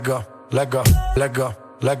go, let go, let go,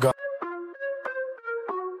 let go.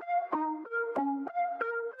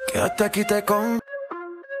 Quédate aquí te con.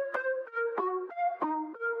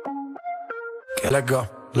 Let go,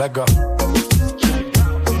 let go.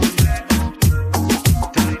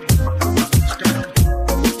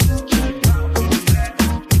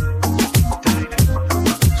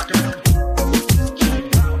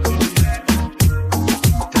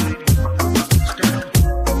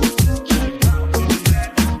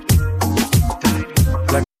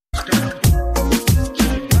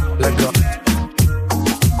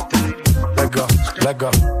 Let go.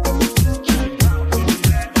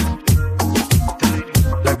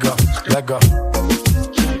 Let go. Let go.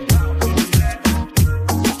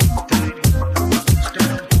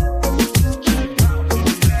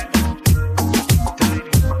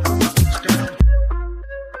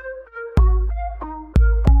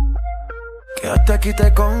 Quédate aquí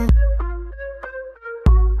te con.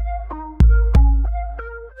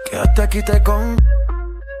 Quédate aquí te con.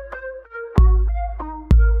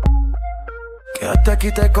 Quédate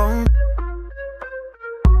aquí te con.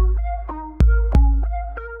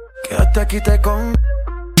 Quédate aquí te con.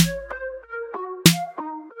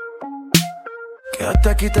 Quédate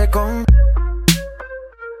aquí te con.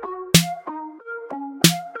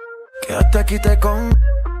 Quédate aquí te con.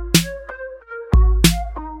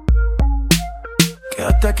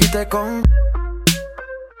 Quédate aquí te con.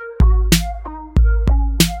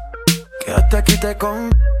 Quédate aquí te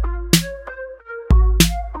con.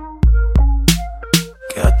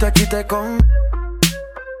 Quédate aquí te con.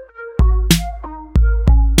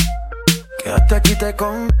 Quédate aquí te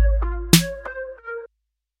con.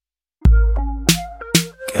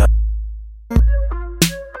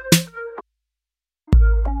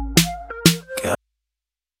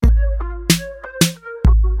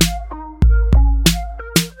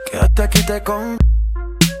 Quédate aquí te con.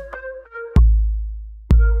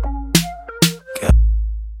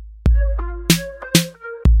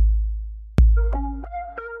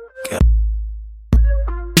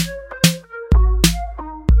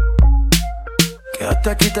 Quédate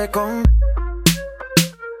aquí te con.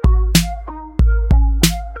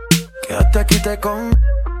 Quédate aquí te con.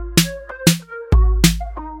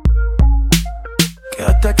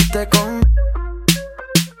 Quédate aquí te con.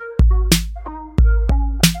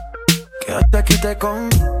 Quédate aquí te con.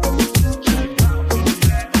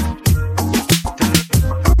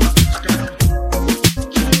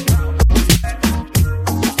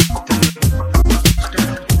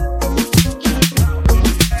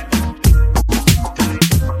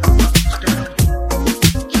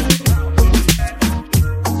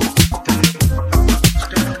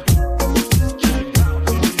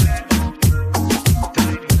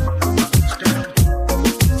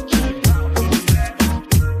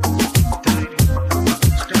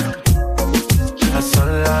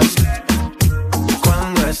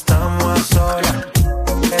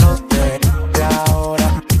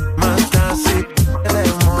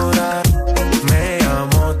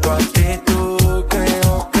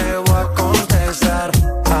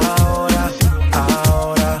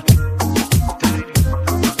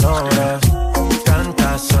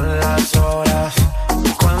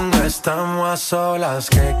 Solas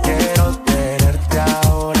que quiero tenerte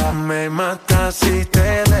ahora. Me matas si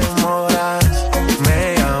te demoras.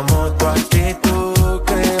 Me amo tu actitud.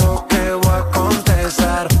 Creo que voy a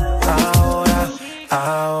contestar ahora,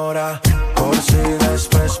 ahora. Por si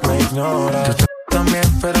después me ignoras. Yo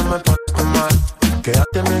también, pero me pones mal.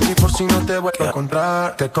 Quédate en mi equipo si no te vuelvo a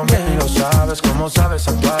encontrar. Te conviene y lo sabes, como sabes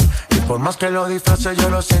actuar. Y por más que lo disfrace, yo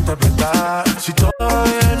lo sé interpretar. Si todo va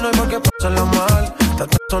bien, no hay por qué pasarlo mal.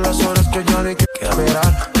 Tantas son las horas que yo ni quiero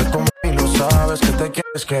esperar. Te conviene y lo sabes que te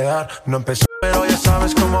quieres quedar. No empezó, pero ya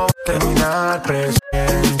sabes cómo va a terminar.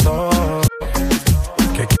 Presiento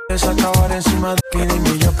que quieres acabar encima de mí.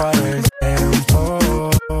 Dime yo para el tiempo.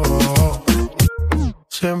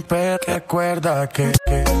 Siempre recuerda que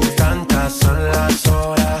tantas son las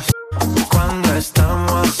horas cuando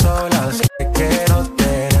estamos a solas, que quiero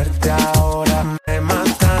tenerte ahora. Me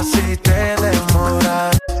matas si te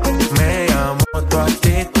demoras. Me amo tu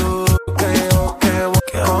actitud. Creo que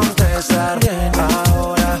voy a contestar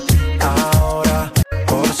ahora, ahora.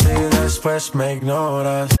 Por si después me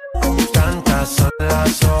ignoras. Tantas son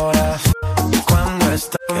las horas cuando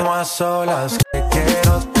estamos a solas, que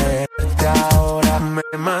quiero tenerte ahora.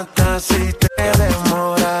 Me matas si te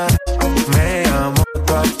demoras. Me amo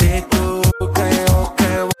tu actitud. Creo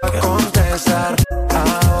que voy a contestar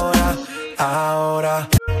ahora, ahora.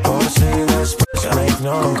 Por si después me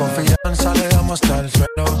ignoras. Con confianza le damos hasta el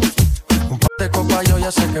suelo. Un par de copas yo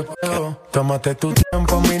ya sé que puedo. Tómate tu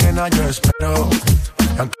tiempo, mi nena, yo espero.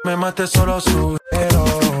 aunque me mate solo sugiero.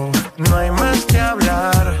 No hay más que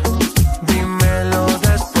hablar, dímelo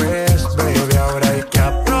después, baby. Ahora hay que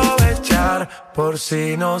aprovechar, por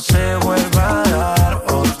si no se vuelva a dar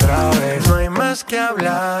otra vez. No hay más que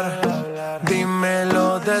hablar,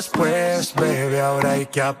 dímelo después, baby. Ahora hay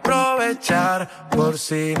que aprovechar, por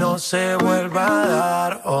si no se vuelva a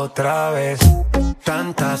dar otra vez.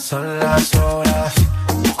 Tantas son las horas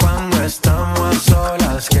cuando estamos a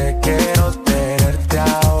solas que quiero tenerte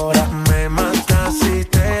ahora. Me matas si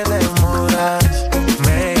te demoras.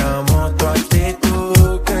 Me llamo tu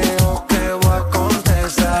actitud, creo que voy a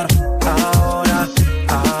contestar ahora,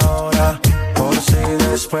 ahora, por si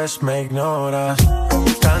después me ignoras.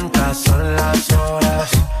 Tantas son las horas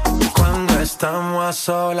cuando estamos a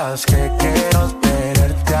solas que quiero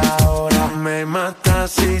tenerte ahora. Me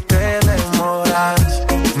matas si te demoras.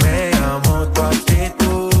 Me llamo tu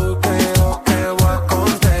actitud, creo que voy a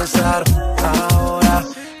contestar ahora,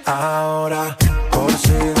 ahora, por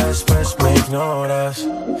si después me ignoras.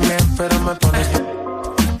 Bien, pero me pones.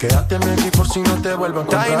 Quédate en mí por si no te vuelvo a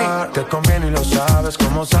encontrar. Te conviene y lo sabes,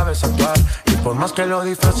 cómo sabes actuar. Y por más que lo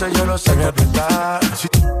disfrace, yo lo sé interpretar. Si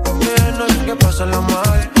no es que pasa lo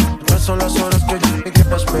mal, no son las horas que yo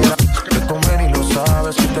quiero esperar. Te conviene y lo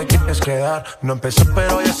sabes, si te quieres quedar. No empecé,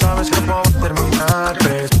 pero ya sabes que puedo terminar.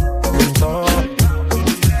 Presiento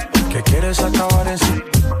que quieres acabar en sí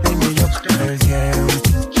y yo el tiempo.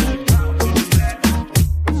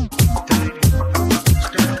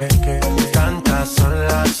 Tantas son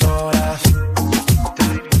las horas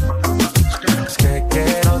es que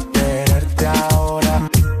quiero tenerte ahora.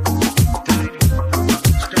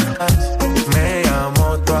 Me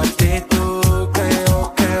llamo tu actitud,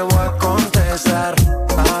 creo que voy a contestar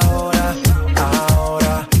ahora,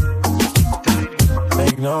 ahora, me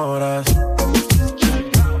ignoras.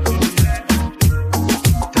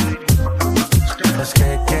 Es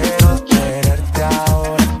que quiero tenerte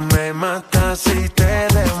ahora. Me matas si te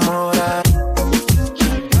demoras.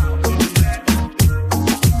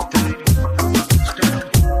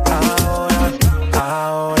 Ahora,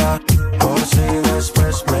 ahora, por si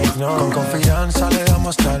después me ignoras. Con confianza le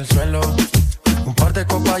damos hasta el suelo. Un par de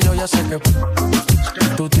copas yo ya sé que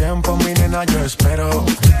tu tiempo, mi nena, yo espero.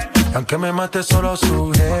 Aunque me mate solo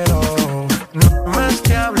sugiero. No hay más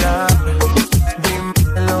que hablar,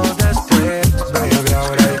 dímelo después, baby.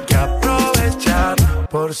 Ahora hay que aprovechar,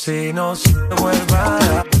 por si no se vuelva a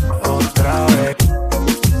dar otra vez.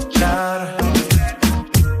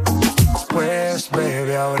 Después,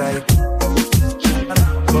 baby, ahora hay que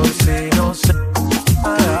por si no se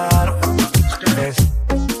va a dar otra vez.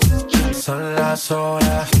 Son las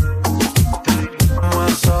horas,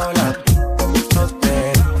 más solas, no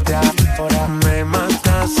te ahora. Me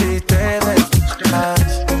matas si te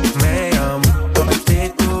dejas. Me llamo tu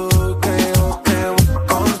actitud, creo que voy a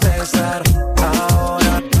contestar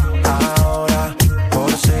ahora, ahora,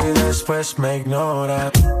 por si después me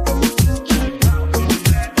ignoras.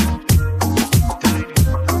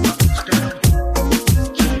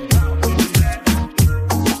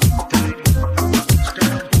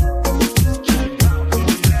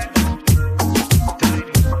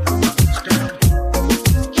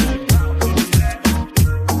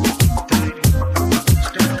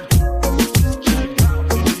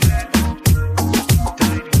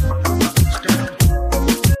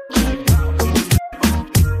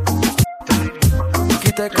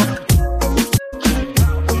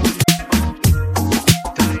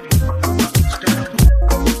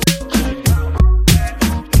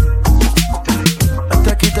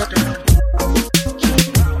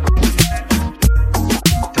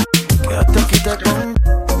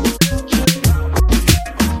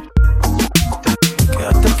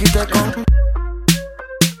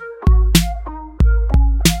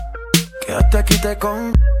 Quédate aquí te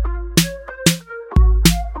con.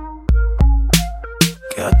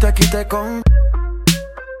 Quédate aquí te con.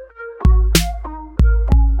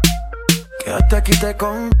 Quédate aquí te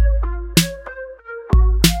con.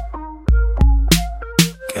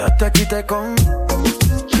 Quédate aquí te con.